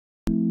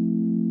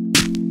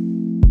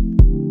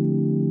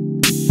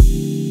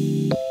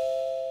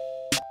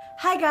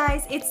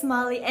guys, it's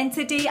Molly and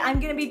today I'm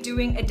going to be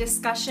doing a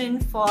discussion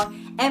for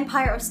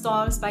Empire of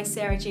Storms by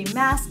Sarah J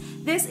Maas.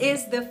 This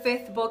is the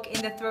 5th book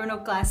in the Throne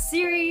of Glass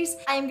series.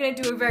 I am going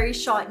to do a very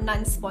short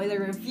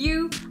non-spoiler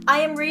review.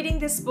 I am rating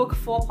this book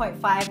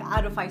 4.5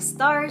 out of 5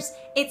 stars.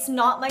 It's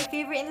not my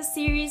favorite in the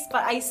series,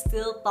 but I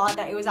still thought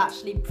that it was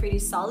actually pretty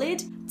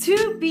solid.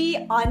 To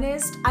be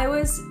honest, I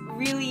was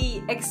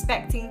really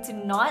expecting to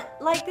not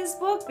like this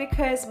book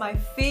because my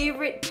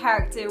favorite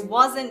character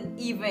wasn't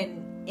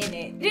even in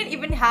it. It didn't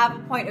even have a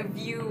point of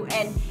view,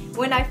 and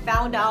when I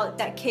found out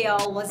that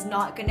Chaol was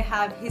not gonna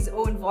have his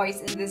own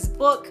voice in this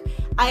book,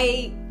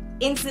 I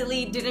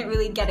instantly didn't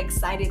really get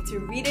excited to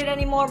read it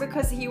anymore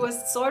because he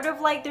was sort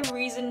of like the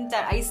reason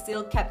that I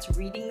still kept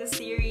reading the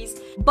series.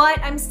 But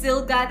I'm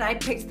still glad that I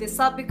picked this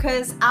up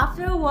because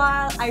after a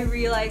while I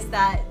realized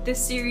that the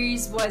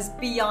series was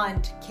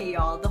beyond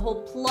Chaol. The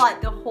whole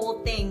plot, the whole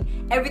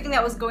thing, everything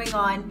that was going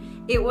on,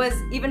 it was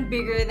even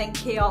bigger than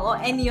Chaol or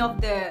any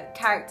of the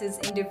characters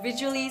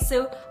individually.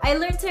 So I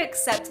learned to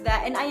accept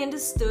that, and I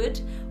understood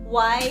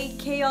why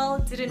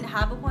Chaol didn't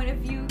have a point of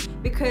view,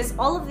 because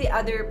all of the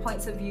other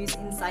points of views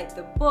inside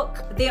the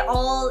book, they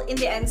all in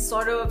the end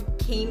sort of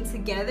came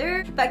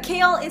together. But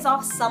Chaol is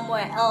off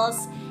somewhere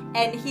else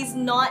and he's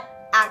not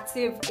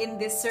active in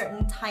this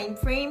certain time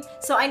frame.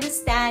 So I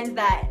understand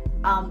that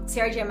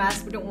Sarah J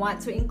Maas wouldn't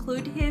want to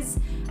include his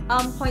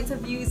points of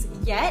views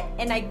yet,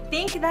 and I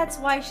think that's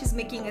why she's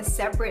making a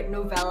separate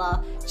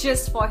novella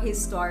just for his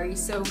story.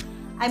 So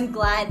I'm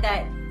glad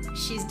that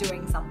she's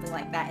doing something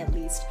like that at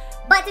least.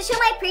 But to show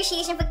my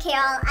appreciation for Chaol,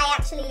 I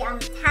actually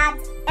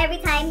tabbed every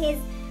time his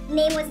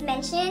name was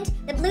mentioned.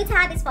 The blue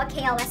tab is for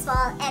Chaol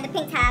Westfall, and the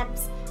pink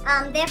tabs,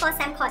 they're for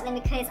Sam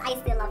Cortland because I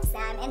still love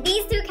Sam. And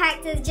these two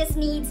characters just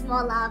needs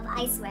more love,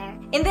 I swear.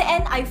 In the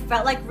end, I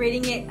felt like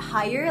rating it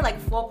higher, like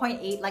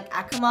 4.8 like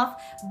Akamov.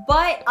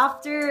 But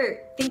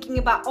after thinking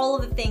about all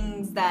of the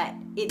things that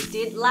it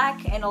did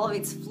lack and all of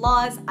its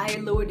flaws, I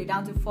lowered it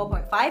down to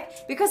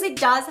 4.5 because it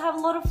does have a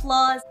lot of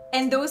flaws,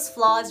 and those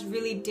flaws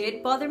really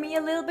did bother me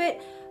a little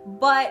bit.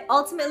 But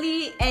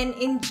ultimately and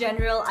in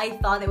general, I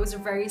thought it was a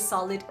very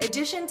solid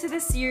addition to the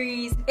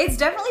series. It's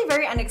definitely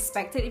very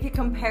unexpected if you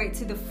compare it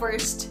to the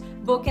first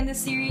book in the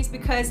series,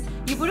 because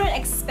you wouldn't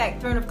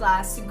expect Throne of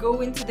Glass to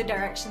go into the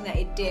direction that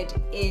it did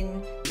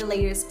in the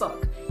latest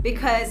book,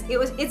 because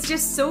it's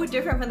just so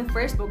different from the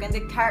first book, and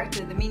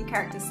the main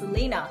character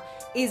Celaena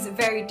is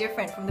very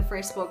different from the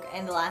first book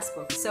and the last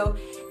book. So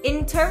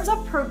in terms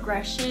of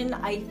progression,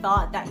 I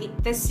thought that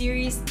the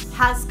series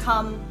has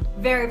come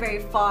very, very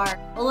far.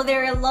 Although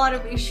there are a lot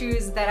of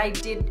issues that I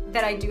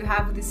do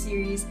have with the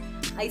series,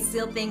 I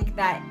still think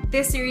that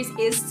this series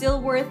is still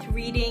worth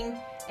reading,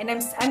 and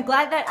I'm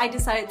glad that I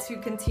decided to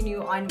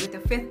continue on with the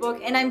 5th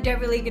book, and I'm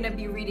definitely gonna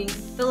be reading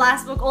the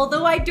last book,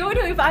 although I don't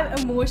know if I'm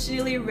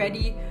emotionally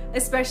ready,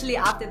 especially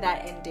after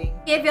that ending.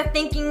 If you're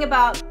thinking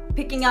about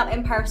picking up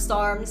Empire of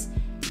Storms,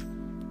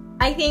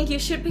 I think you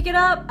should pick it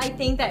up. I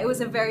think that it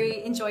was a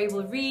very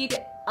enjoyable read.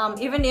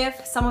 Even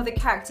if some of the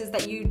characters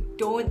that you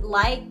don't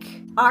like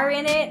are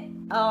in it,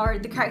 or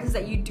the characters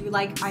that you do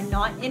like are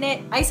not in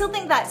it, I still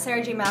think that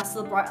Sarah J Maas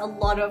still brought a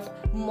lot of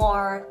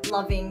more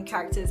loving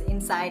characters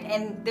inside,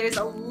 and there's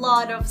a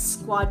lot of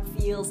squad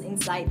feels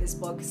inside this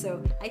book,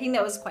 so I think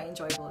that was quite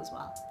enjoyable as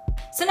well.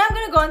 So now I'm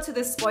gonna go on to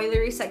the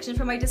spoilery section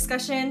for my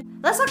discussion.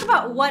 Let's talk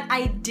about what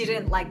I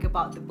didn't like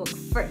about the book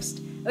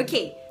first.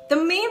 Okay, the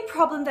main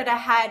problem that I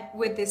had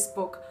with this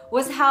book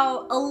was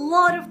how a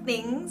lot of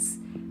things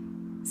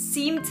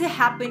seemed to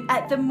happen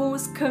at the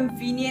most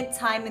convenient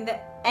time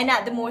and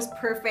at the most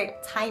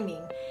perfect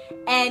timing.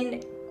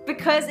 And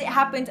because it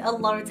happened a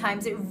lot of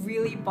times, it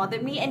really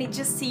bothered me, and it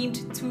just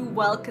seemed too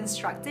well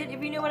constructed,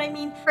 if you know what I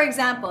mean. For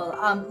example,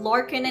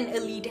 Lorcan and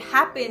Elide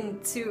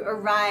happened to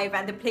arrive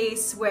at the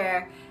place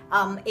where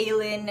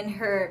Aelin and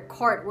her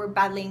court were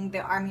battling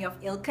the army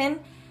of Ilkan.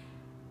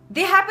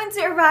 They happened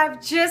to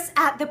arrive just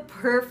at the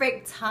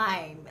perfect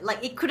time.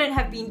 Like, it couldn't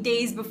have been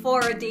days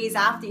before or days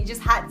after. It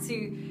just had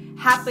to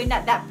happen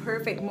at that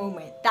perfect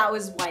moment. That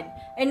was one.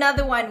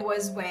 Another one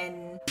was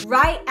when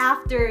right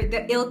after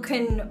the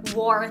Ilkan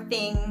war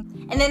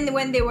thing, and then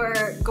when they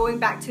were going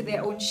back to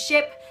their own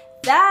ship,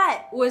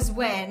 that was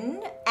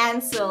when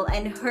Ansel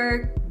and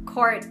her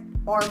court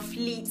or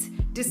fleet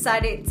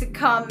decided to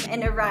come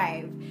and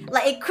arrive.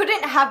 Like, it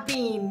couldn't have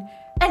been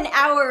an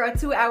hour or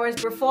 2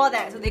 hours before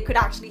that so they could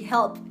actually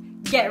help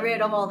get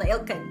rid of all the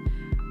Ilkan.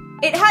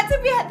 It had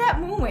to be at that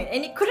moment,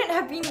 and it couldn't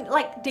have been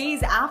like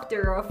days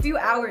after or a few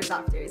hours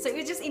after. So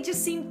it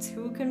just seemed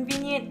too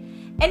convenient.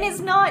 And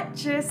it's not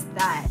just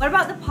that. What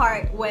about the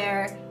part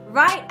where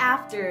right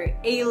after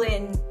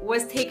Aelin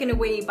was taken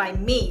away by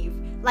Maeve,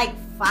 like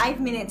 5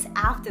 minutes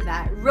after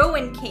that,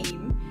 Rowan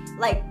came,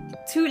 like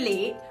too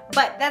late,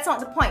 but that's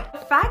not the point. The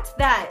fact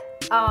that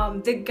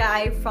the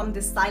guy from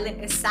the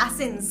Silent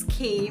Assassins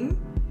came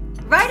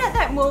right at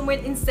that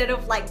moment instead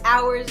of like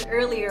hours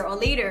earlier or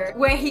later,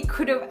 where he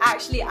could have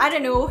actually, I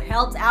don't know,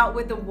 helped out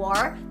with the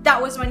war,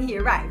 that was when he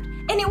arrived.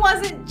 And it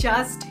wasn't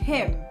just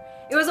him.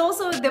 it was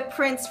also the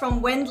prince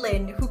from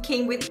Wendlin who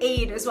came with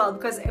aid as well,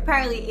 because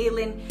apparently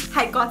Aelin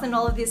had gotten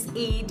all of this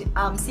aid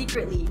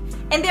secretly.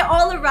 And they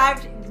all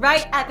arrived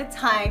right at the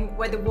time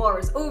where the war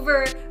was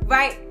over,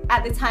 right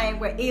at the time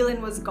where Aelin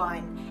was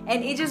gone.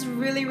 And it just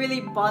really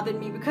bothered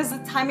me because the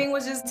timing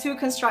was just too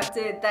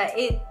constructed that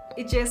it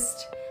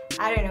just,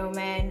 I don't know,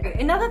 man.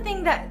 Another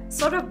thing that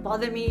sort of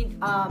bothered me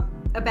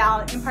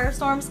about Empire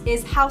Storms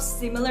is how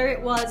similar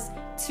it was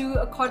to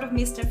A Court of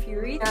Mist and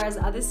Fury, whereas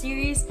other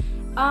series,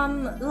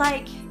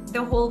 like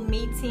the whole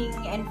mating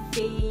and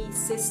fae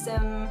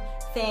system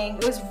thing,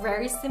 it was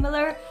very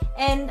similar.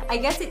 And I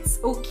guess it's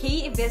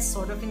okay if they're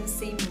sort of in the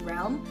same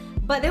realm,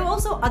 but there were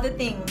also other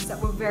things that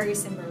were very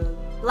similar,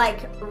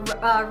 like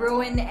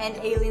Rowan and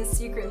Aelin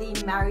secretly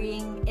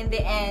marrying in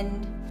the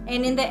end.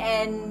 And in the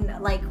end,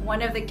 like,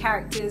 one of the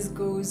characters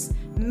goes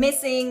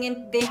missing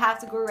and they have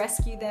to go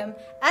rescue them.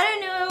 I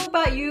don't know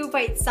about you,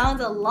 but it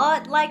sounds a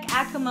lot like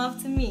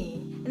ACOMAF to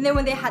me. And then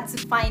when they had to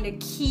find a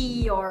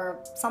key or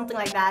something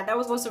like that, that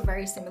was also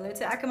very similar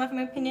to ACOMAF in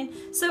my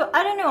opinion. So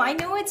I don't know, I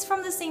know it's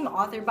from the same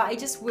author, but I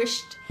just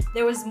wished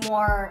there was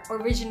more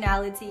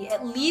originality,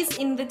 at least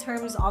in the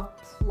terms of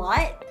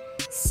plot,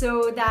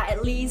 so that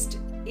at least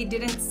it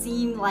didn't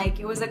seem like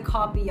it was a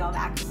copy of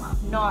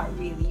ACOMAF. Not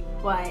really,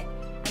 but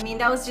I mean,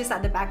 that was just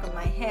at the back of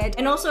my head.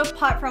 And also,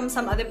 apart from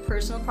some other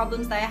personal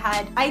problems that I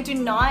had, I do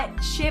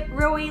not ship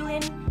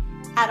Rowan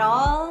at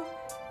all.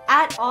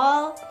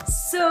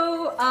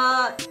 So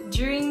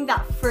during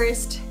that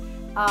first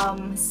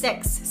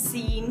sex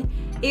scene,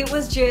 it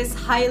was just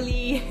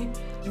highly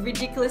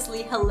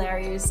ridiculously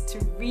hilarious to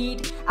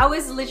read. I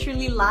was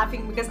literally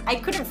laughing because I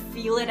couldn't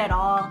feel it at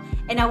all,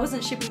 and I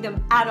wasn't shipping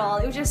them at all.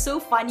 It was just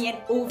so funny and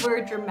over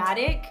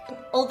dramatic.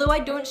 Although I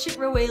don't ship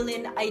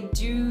Rowan, I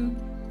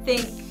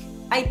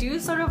do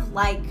sort of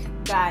like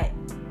that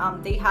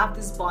they have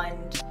this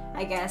bond,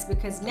 I guess,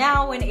 because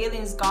now when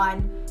Aelin is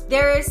gone,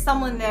 there is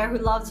someone there who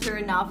loves her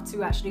enough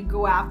to actually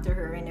go after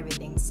her and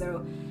everything.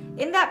 So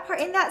in that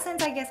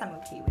sense, I guess I'm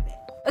okay with it.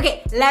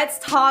 Okay, let's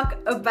talk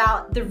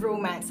about the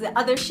romance, the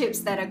other ships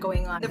that are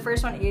going on. The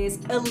first one is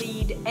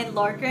Elide and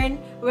Lorcan,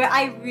 where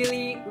I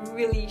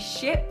really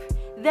ship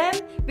them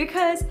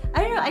because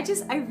I don't know,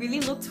 I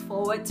really looked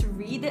forward to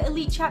read the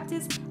Elide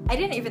chapters. I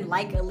didn't even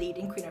like Elide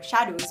in Queen of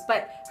Shadows,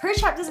 but her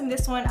chapters in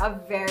this one are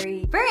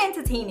very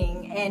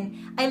entertaining, and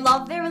I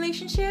love their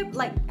relationship,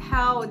 like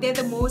how they're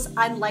the most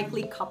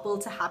unlikely couple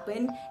to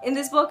happen in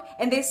this book,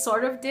 and they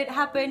sort of did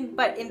happen,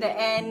 but in the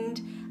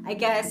end, I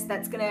guess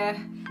that's gonna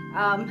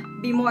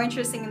be more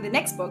interesting in the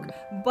next book.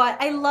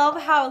 But I love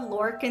how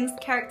Lorcan's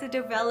character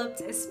developed,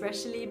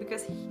 especially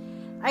because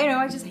I don't know,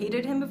 I just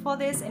hated him before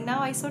this, and now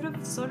I sort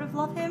of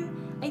love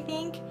him, I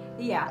think.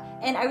 Yeah,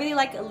 and I really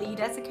like Elide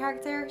as a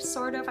character,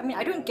 sort of. I mean,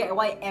 I don't get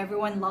why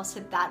everyone loves her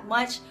that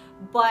much,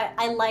 but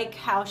I like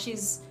how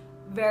she's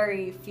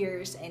very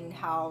fierce and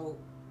how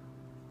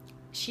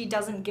she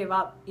doesn't give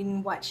up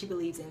in what she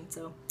believes in,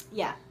 so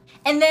yeah.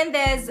 And then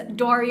there's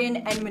Dorian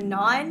and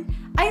Manon.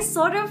 I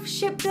sort of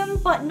ship them,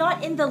 but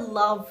not in the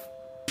love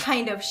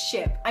kind of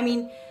ship. I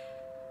mean,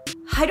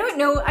 I don't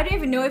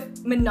even know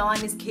if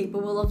Manon is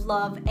capable of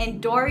love,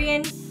 and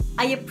Dorian,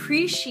 I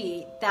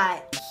appreciate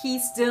that he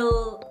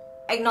still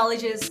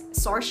acknowledges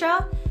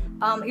Sorsha,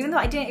 even though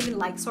I didn't even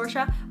like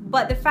Sorsha,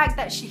 but the fact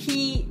that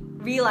he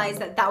realized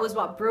that that was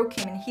what broke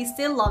him, and he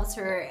still loves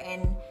her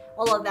and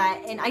all of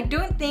that. And I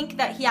don't think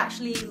that he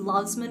actually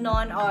loves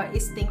Manon or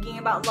is thinking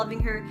about loving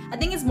her. I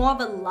think it's more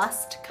of a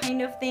lust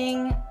kind of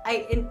thing,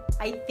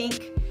 I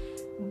think.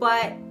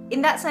 But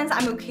in that sense,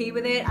 I'm okay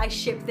with it. I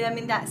ship them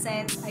in that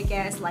sense, I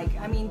guess. Like,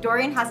 I mean,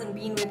 Dorian hasn't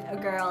been with a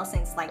girl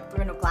since like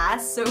Throne of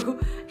Glass, so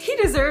he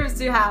deserves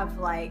to have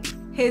like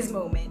his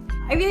moment.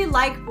 I really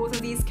like both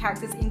of these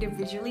characters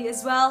individually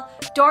as well.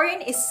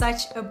 Dorian is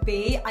such a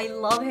bae. I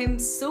love him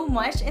so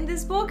much in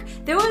this book.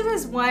 There was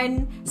this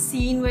one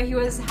scene where he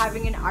was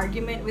having an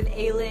argument with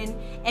Aelin,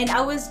 and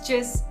I was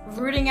just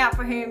rooting out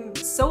for him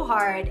so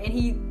hard, and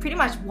he pretty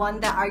much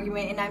won that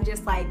argument, and I'm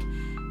just like,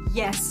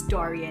 yes,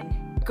 Dorian.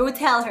 Go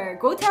tell her,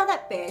 go tell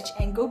that bitch,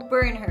 and go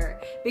burn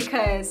her,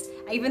 because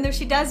even though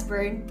she does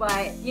burn,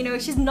 but you know,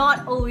 she's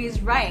not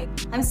always right.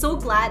 I'm so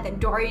glad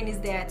that Dorian is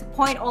there to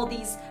point all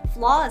these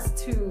flaws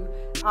to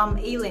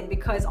Aelin,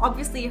 because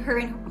obviously her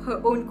and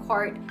her own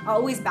court are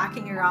always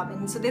backing her up,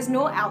 and so there's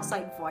no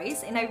outside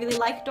voice, and I really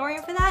like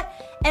Dorian for that.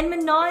 And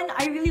Manon,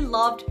 I really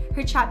loved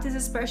her chapters,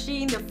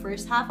 especially in the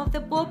first half of the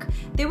book.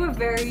 They were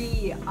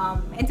very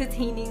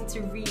entertaining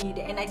to read,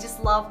 and I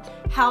just love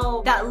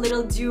how that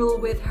little duel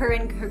with her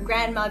and her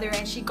grandmother,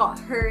 and she got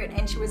hurt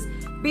and she was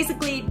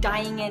basically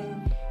dying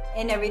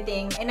and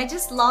everything. And I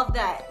just love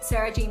that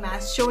Sarah J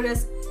Maas showed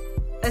us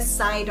a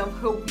side of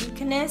her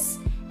weakness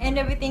and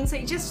everything. So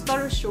it just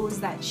sort of shows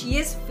that she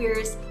is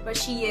fierce, but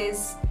she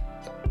is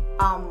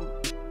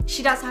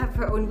she does have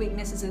her own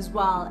weaknesses as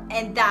well,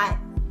 and that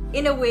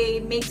in a way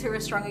makes her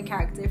a stronger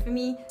character for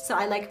me. So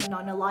I like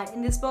Manon a lot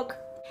in this book.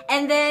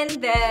 And then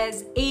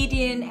there's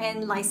Aedion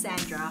and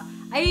Lysandra.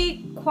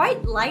 I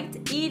quite liked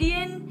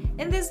Aedion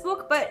in this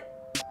book, but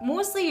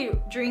mostly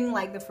during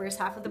like the first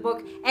half of the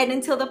book and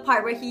until the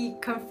part where he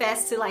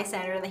confessed to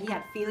Lysander that he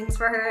had feelings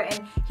for her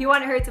and he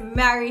wanted her to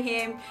marry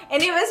him,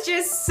 and it was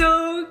just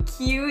so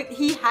cute.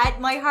 He had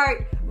my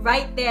heart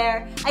right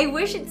there. I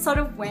wish it sort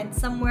of went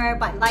somewhere,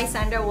 but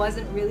Lysander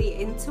wasn't really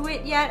into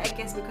it yet, I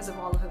guess because of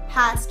all of her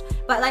past.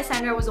 But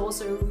Lysander was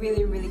also a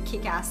really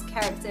kick-ass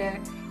character.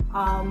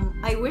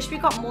 I wish we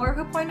got more of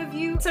her point of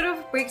view. It sort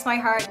of breaks my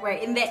heart where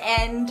in the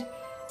end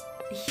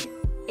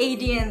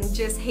Aedion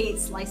just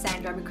hates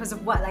Lysander because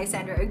of what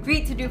Lysander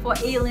agreed to do for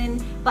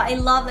Aelin, but I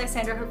love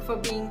Lysander for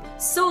being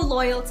so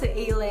loyal to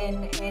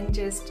Aelin and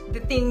just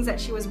the things that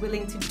she was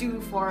willing to do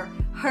for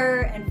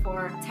her and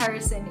for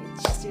Terrasen.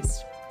 It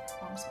just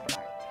warms my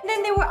heart. And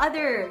then there were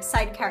other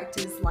side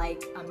characters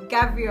like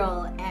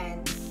Gavriel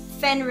and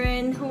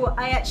Fenren, who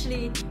I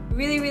actually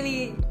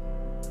really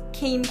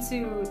came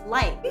to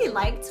like. I really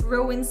liked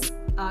Rowan's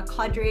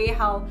cadre,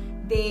 how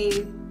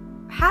they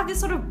have this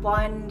sort of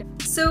bond.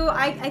 So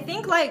I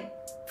think like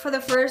for the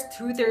first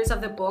 2/3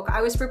 of the book,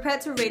 I was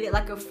prepared to rate it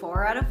like a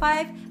 4 out of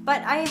 5,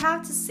 but I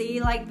have to say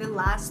like the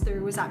last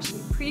third was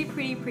actually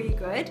pretty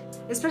good,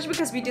 especially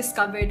because we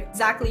discovered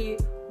exactly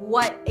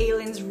what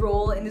Aelin's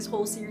role in this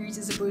whole series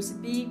is supposed to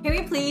be. Can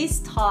we please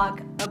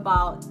talk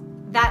about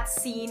that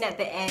scene at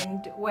the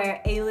end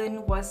where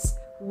Aelin was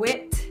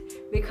whipped?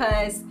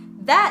 Because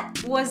that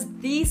was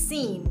the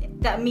scene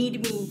that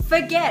made me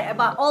forget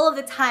about all of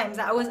the times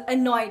that I was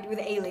annoyed with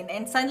Aelin,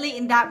 and suddenly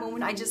in that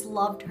moment I just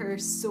loved her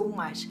so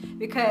much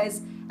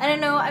because I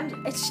don't know,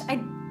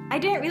 I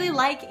didn't really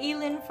like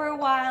Aelin for a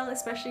while,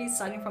 especially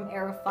starting from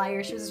Heir of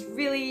Fire. She was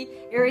really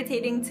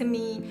irritating to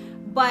me,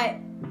 but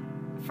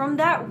from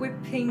that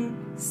whipping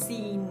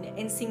scene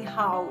and seeing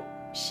how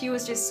she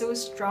was just so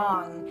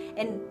strong,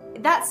 and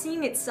that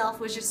scene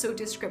itself was just so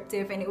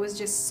descriptive and it was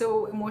just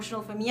so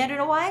emotional for me. I don't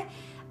know why,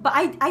 but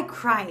I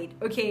cried,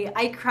 okay?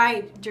 I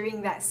cried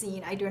during that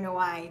scene. I don't know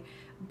why.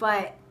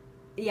 But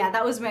yeah,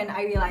 that was when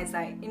I realized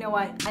that, you know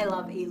what, I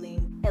love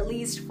Aelin, at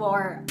least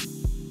for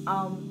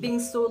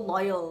being so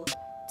loyal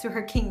to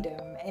her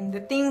kingdom and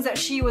the things that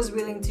she was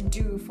willing to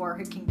do for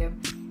her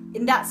kingdom.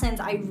 In that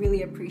sense, I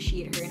really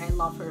appreciate her and I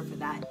love her for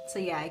that. So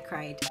yeah, I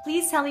cried.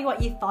 Please tell me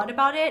what you thought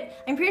about it.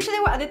 I'm pretty sure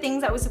there were other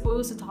things I was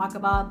supposed to talk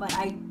about, but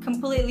I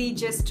completely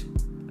just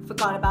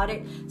forgot about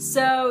it.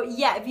 So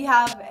yeah, if you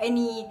have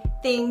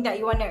anything that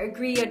you want to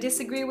agree or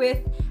disagree with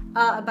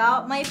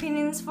about my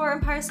opinions for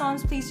Empire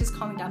Storms, please just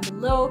comment down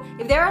below.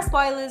 If there are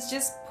spoilers,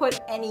 just put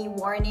any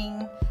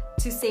warning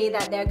to say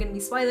that there are gonna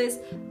be spoilers.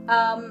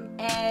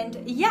 And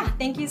yeah,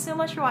 thank you so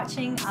much for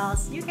watching. I'll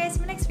see you guys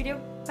in my next video.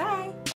 Bye!